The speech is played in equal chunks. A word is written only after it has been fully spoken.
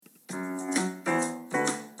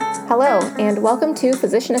Hello, and welcome to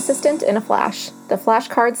Physician Assistant in a Flash, the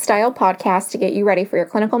flashcard-style podcast to get you ready for your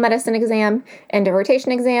clinical medicine exam, end of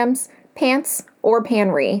rotation exams, PANCE, or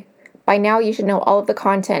PAN-RE. By now, you should know all of the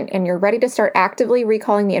content, and you're ready to start actively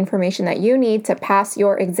recalling the information that you need to pass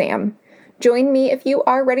your exam. Join me if you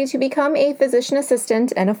are ready to become a physician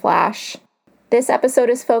assistant in a flash. This episode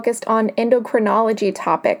is focused on endocrinology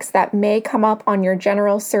topics that may come up on your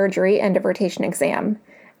general surgery end of rotation exam.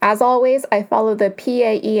 As always, I follow the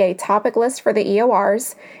PAEA topic list for the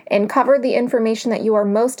EORs and cover the information that you are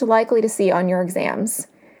most likely to see on your exams.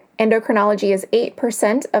 Endocrinology is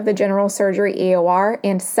 8% of the general surgery EOR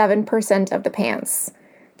and 7% of the PANCE.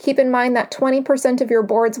 Keep in mind that 20% of your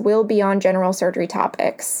boards will be on general surgery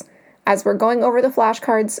topics. As we're going over the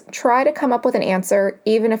flashcards, try to come up with an answer,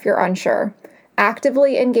 even if you're unsure.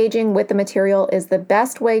 Actively engaging with the material is the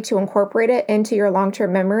best way to incorporate it into your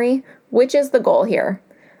long-term memory, which is the goal here.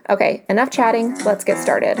 Okay, enough chatting, let's get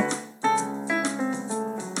started.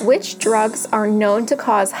 Which drugs are known to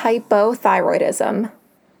cause hypothyroidism?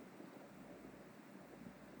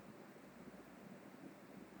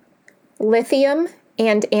 Lithium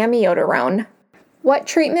and amiodarone. What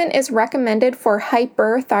treatment is recommended for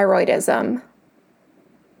hyperthyroidism?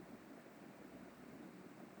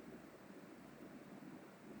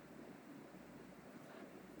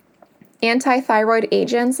 Antithyroid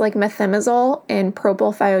agents like methimazole and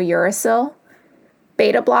propylthiouracil,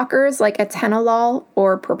 beta blockers like atenolol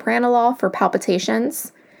or propranolol for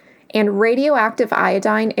palpitations, and radioactive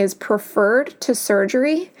iodine is preferred to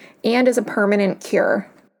surgery and is a permanent cure.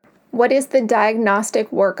 What is the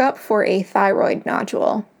diagnostic workup for a thyroid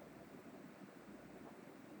nodule?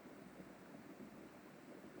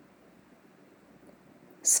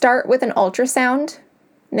 Start with an ultrasound.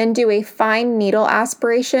 Then do a fine needle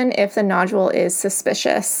aspiration if the nodule is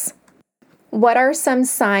suspicious. What are some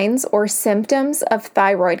signs or symptoms of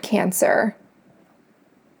thyroid cancer?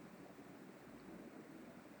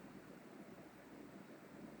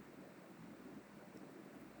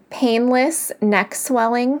 Painless neck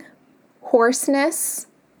swelling, hoarseness,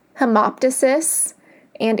 hemoptysis,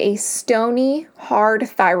 and a stony, hard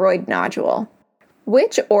thyroid nodule.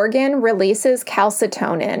 Which organ releases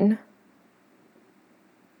calcitonin?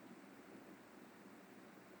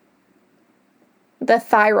 The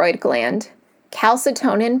thyroid gland.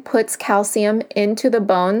 Calcitonin puts calcium into the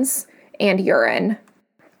bones and urine.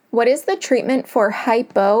 What is the treatment for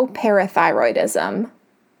hypoparathyroidism?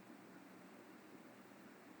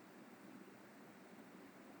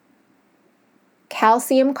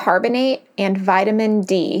 Calcium carbonate and vitamin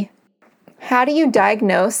D. How do you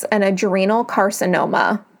diagnose an adrenal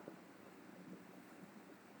carcinoma?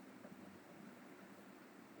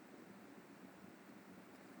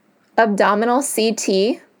 Abdominal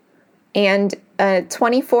CT and a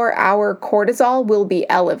 24-hour cortisol will be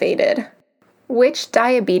elevated. Which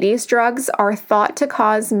diabetes drugs are thought to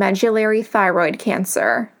cause medullary thyroid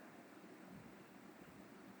cancer?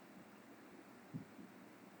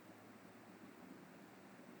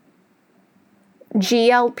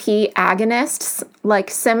 GLP agonists like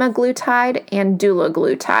semaglutide and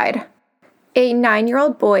dulaglutide. A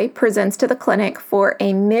 9-year-old boy presents to the clinic for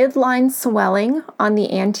a midline swelling on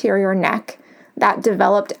the anterior neck that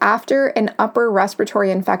developed after an upper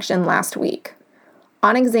respiratory infection last week.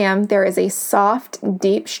 On exam, there is a soft,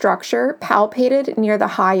 deep structure palpated near the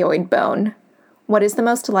hyoid bone. What is the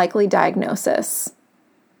most likely diagnosis?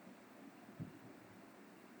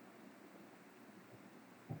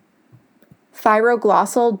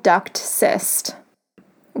 Thyroglossal duct cyst.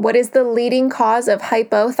 What is the leading cause of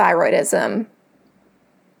hypothyroidism?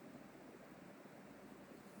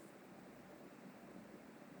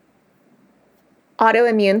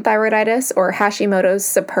 Autoimmune thyroiditis or Hashimoto's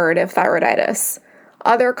suppurative thyroiditis.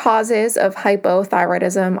 Other causes of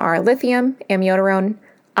hypothyroidism are lithium, amiodarone,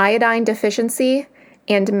 iodine deficiency,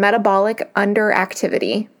 and metabolic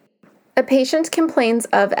underactivity. A patient complains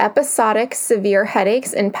of episodic severe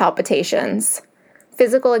headaches and palpitations.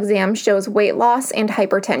 Physical exam shows weight loss and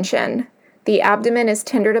hypertension. The abdomen is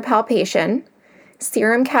tender to palpation.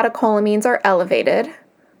 Serum catecholamines are elevated.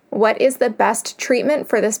 What is the best treatment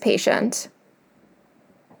for this patient?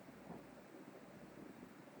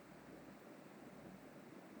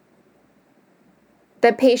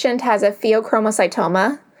 The patient has a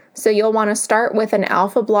pheochromocytoma, so you'll want to start with an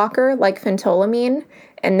alpha blocker like phentolamine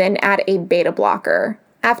and then add a beta blocker.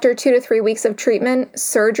 After 2 to 3 weeks of treatment,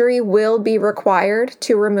 surgery will be required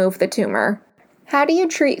to remove the tumor. How do you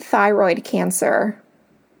treat thyroid cancer?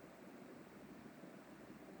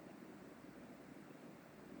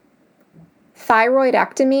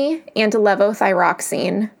 Thyroidectomy and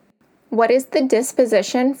levothyroxine. What is the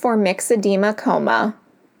disposition for myxedema coma?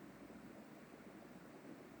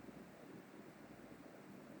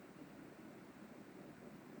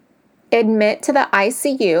 Admit to the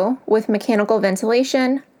ICU with mechanical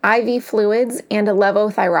ventilation, IV fluids, and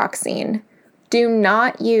levothyroxine. Do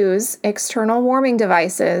not use external warming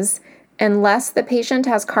devices unless the patient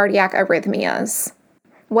has cardiac arrhythmias.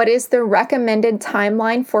 What is the recommended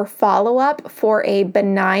timeline for follow-up for a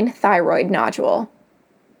benign thyroid nodule?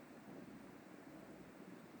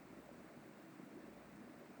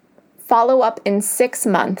 Follow-up in 6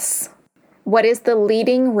 months. What is the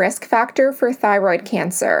leading risk factor for thyroid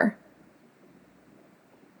cancer?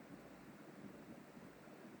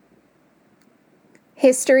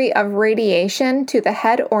 History of radiation to the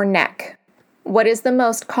head or neck. What is the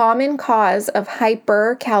most common cause of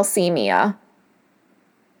hypercalcemia?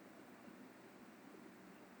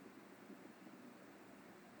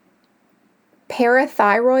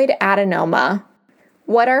 Parathyroid adenoma.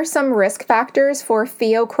 What are some risk factors for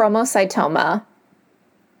pheochromocytoma?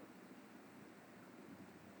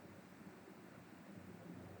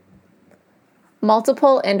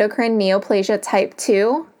 Multiple endocrine neoplasia type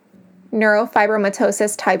 2,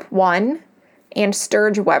 neurofibromatosis type 1, and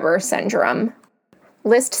Sturge-Weber syndrome.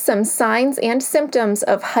 List some signs and symptoms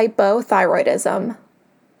of hypothyroidism.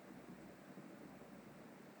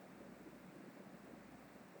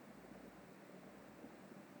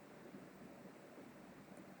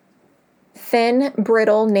 Thin,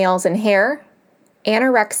 brittle nails and hair,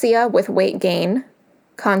 anorexia with weight gain,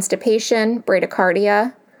 constipation,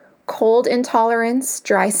 bradycardia, cold intolerance,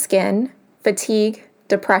 dry skin, fatigue,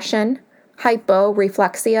 depression,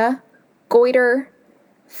 hyporeflexia, goiter,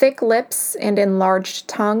 thick lips and enlarged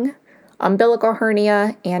tongue, umbilical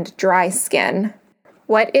hernia, and dry skin.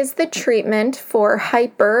 What is the treatment for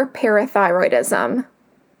hyperparathyroidism?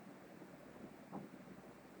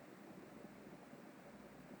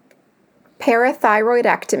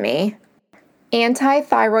 Parathyroidectomy.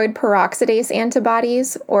 Antithyroid peroxidase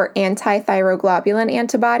antibodies or antithyroglobulin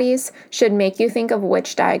antibodies should make you think of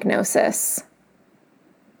which diagnosis?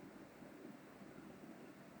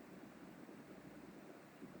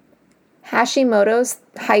 Hashimoto's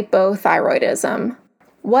hypothyroidism.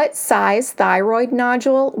 What size thyroid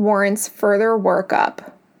nodule warrants further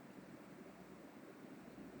workup?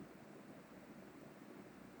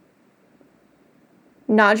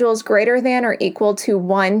 Nodules greater than or equal to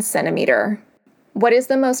 1 centimeter. What is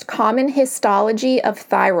the most common histology of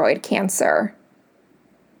thyroid cancer?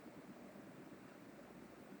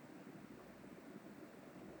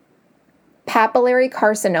 Papillary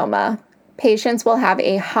carcinoma. Patients will have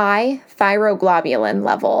a high thyroglobulin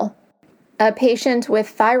level. A patient with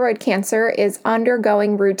thyroid cancer is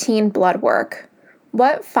undergoing routine blood work.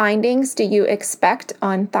 What findings do you expect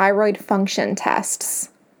on thyroid function tests?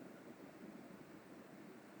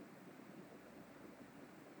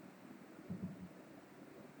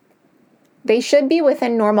 They should be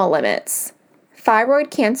within normal limits. Thyroid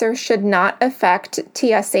cancer should not affect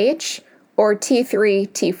TSH or T3,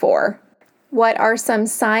 T4. What are some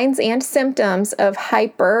signs and symptoms of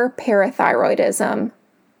hyperparathyroidism?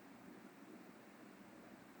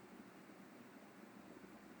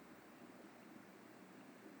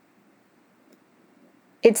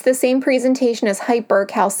 It's the same presentation as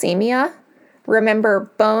hypercalcemia.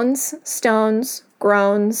 Remember bones, stones,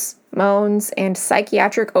 groans, moans, and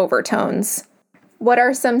psychiatric overtones. What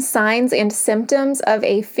are some signs and symptoms of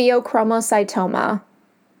a pheochromocytoma?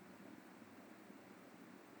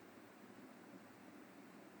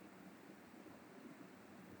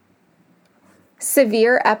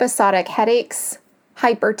 Severe episodic headaches,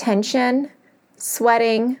 hypertension,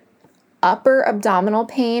 sweating, upper abdominal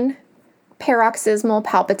pain, paroxysmal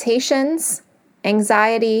palpitations,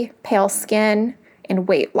 anxiety, pale skin, and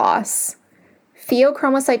weight loss.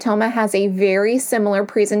 Pheochromocytoma has a very similar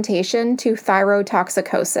presentation to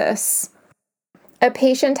thyrotoxicosis. A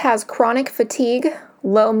patient has chronic fatigue,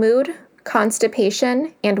 low mood,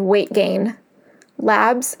 constipation, and weight gain.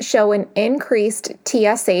 Labs show an increased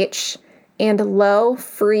TSH and low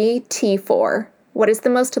free T4. What is the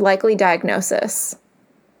most likely diagnosis?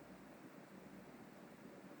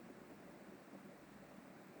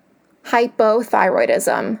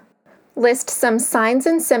 Hypothyroidism. List some signs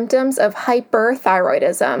and symptoms of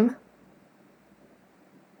hyperthyroidism.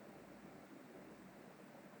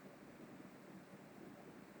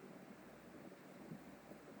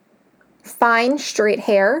 Fine, straight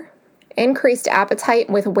hair, increased appetite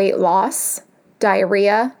with weight loss,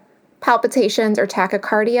 diarrhea, palpitations or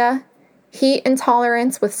tachycardia, heat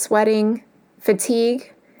intolerance with sweating,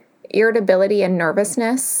 fatigue, irritability and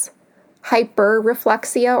nervousness,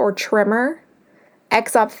 hyperreflexia or tremor,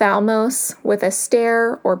 exophthalmos with a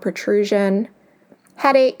stare or protrusion,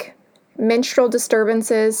 headache, menstrual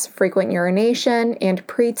disturbances, frequent urination, and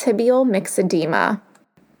pretibial myxedema.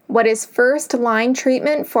 What is first-line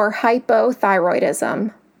treatment for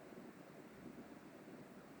hypothyroidism?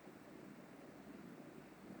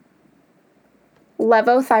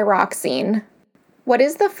 Levothyroxine. What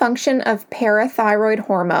is the function of parathyroid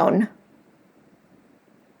hormone?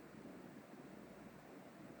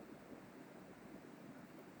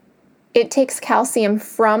 It takes calcium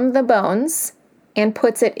from the bones and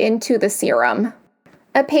puts it into the serum.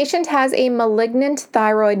 A patient has a malignant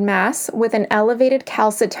thyroid mass with an elevated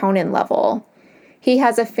calcitonin level. He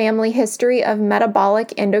has a family history of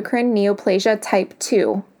metabolic endocrine neoplasia type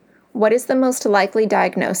 2. What is the most likely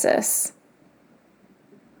diagnosis?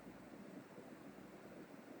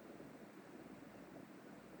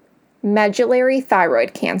 Medullary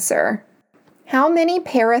thyroid cancer. How many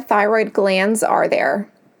parathyroid glands are there?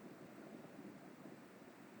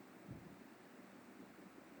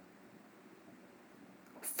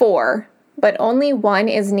 4, but only 1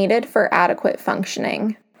 is needed for adequate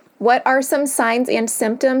functioning. What are some signs and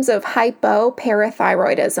symptoms of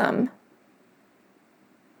hypoparathyroidism?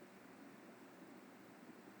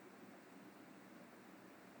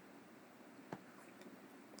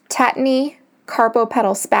 Tetany,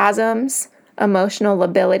 carpopedal spasms, emotional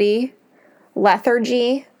lability,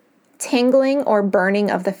 lethargy, tingling or burning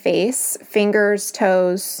of the face, fingers,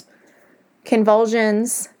 toes,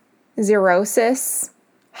 convulsions, xerosis,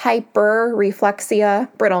 hyperreflexia,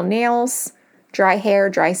 brittle nails, dry hair,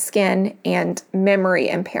 dry skin, and memory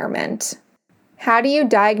impairment. How do you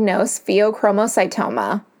diagnose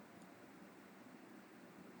pheochromocytoma?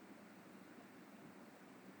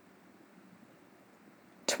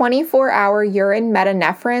 (24-hour urine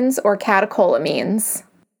metanephrin or catecholamines).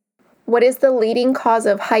 What is the leading cause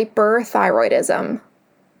of hyperthyroidism?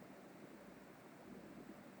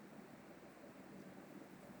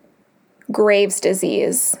 Graves'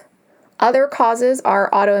 disease. Other causes are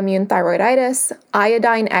autoimmune thyroiditis,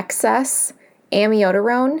 iodine excess,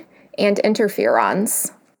 amiodarone, and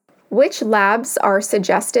interferons. Which labs are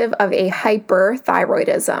suggestive of a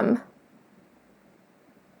hyperthyroidism?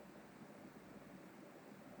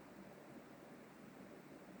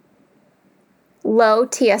 Low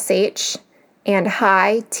TSH and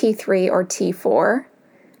high T3 or T4.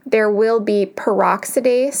 There will be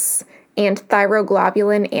peroxidase and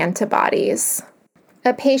thyroglobulin antibodies.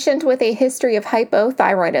 A patient with a history of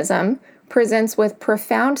hypothyroidism presents with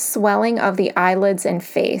profound swelling of the eyelids and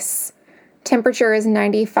face. Temperature is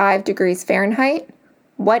 95 degrees Fahrenheit.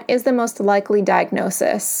 What is the most likely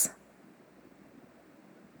diagnosis?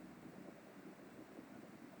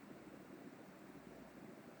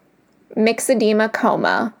 Myxedema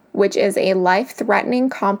coma, which is a life-threatening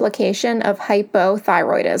complication of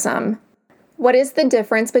hypothyroidism. What is the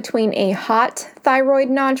difference between a hot thyroid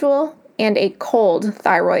nodule and a cold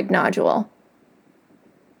thyroid nodule?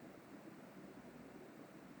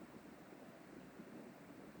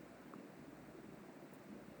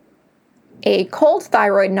 A cold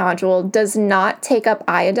thyroid nodule does not take up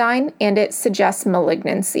iodine and it suggests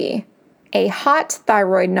malignancy. A hot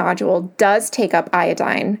thyroid nodule does take up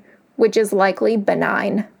iodine, which is likely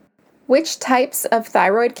benign. Which types of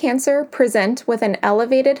thyroid cancer present with an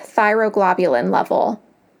elevated thyroglobulin level?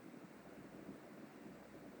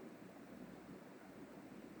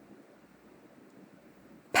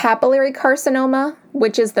 Papillary carcinoma,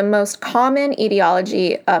 which is the most common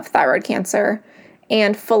etiology of thyroid cancer,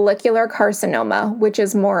 and follicular carcinoma, which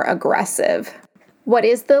is more aggressive. What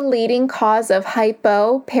is the leading cause of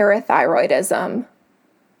hypoparathyroidism?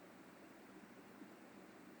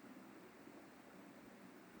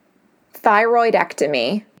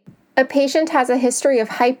 Thyroidectomy. A patient has a history of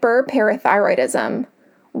hyperparathyroidism.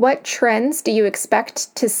 What trends do you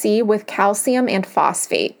expect to see with calcium and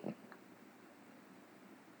phosphate?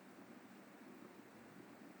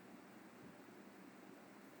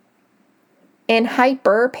 In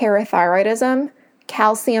hyperparathyroidism,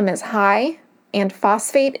 calcium is high and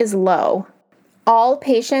phosphate is low. All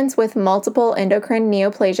patients with multiple endocrine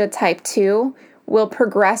neoplasia type 2 will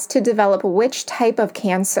progress to develop which type of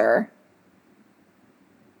cancer?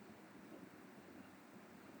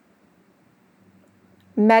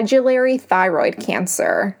 Medullary thyroid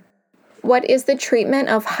cancer. What is the treatment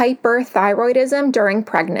of hyperthyroidism during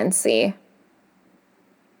pregnancy?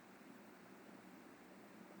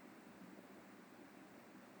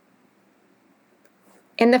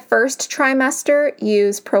 In the first trimester,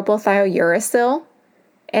 use propylthiouracil,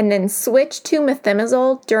 and then switch to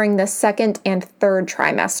methimazole during the second and third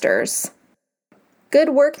trimesters. Good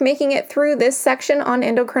work making it through this section on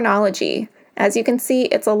endocrinology. As you can see,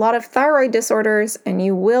 it's a lot of thyroid disorders, and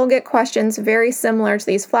you will get questions very similar to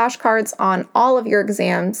these flashcards on all of your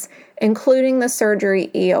exams, including the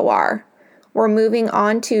surgery EOR. We're moving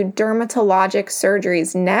on to dermatologic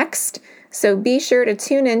surgeries next, so be sure to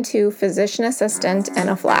tune into Physician Assistant in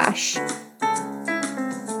a Flash.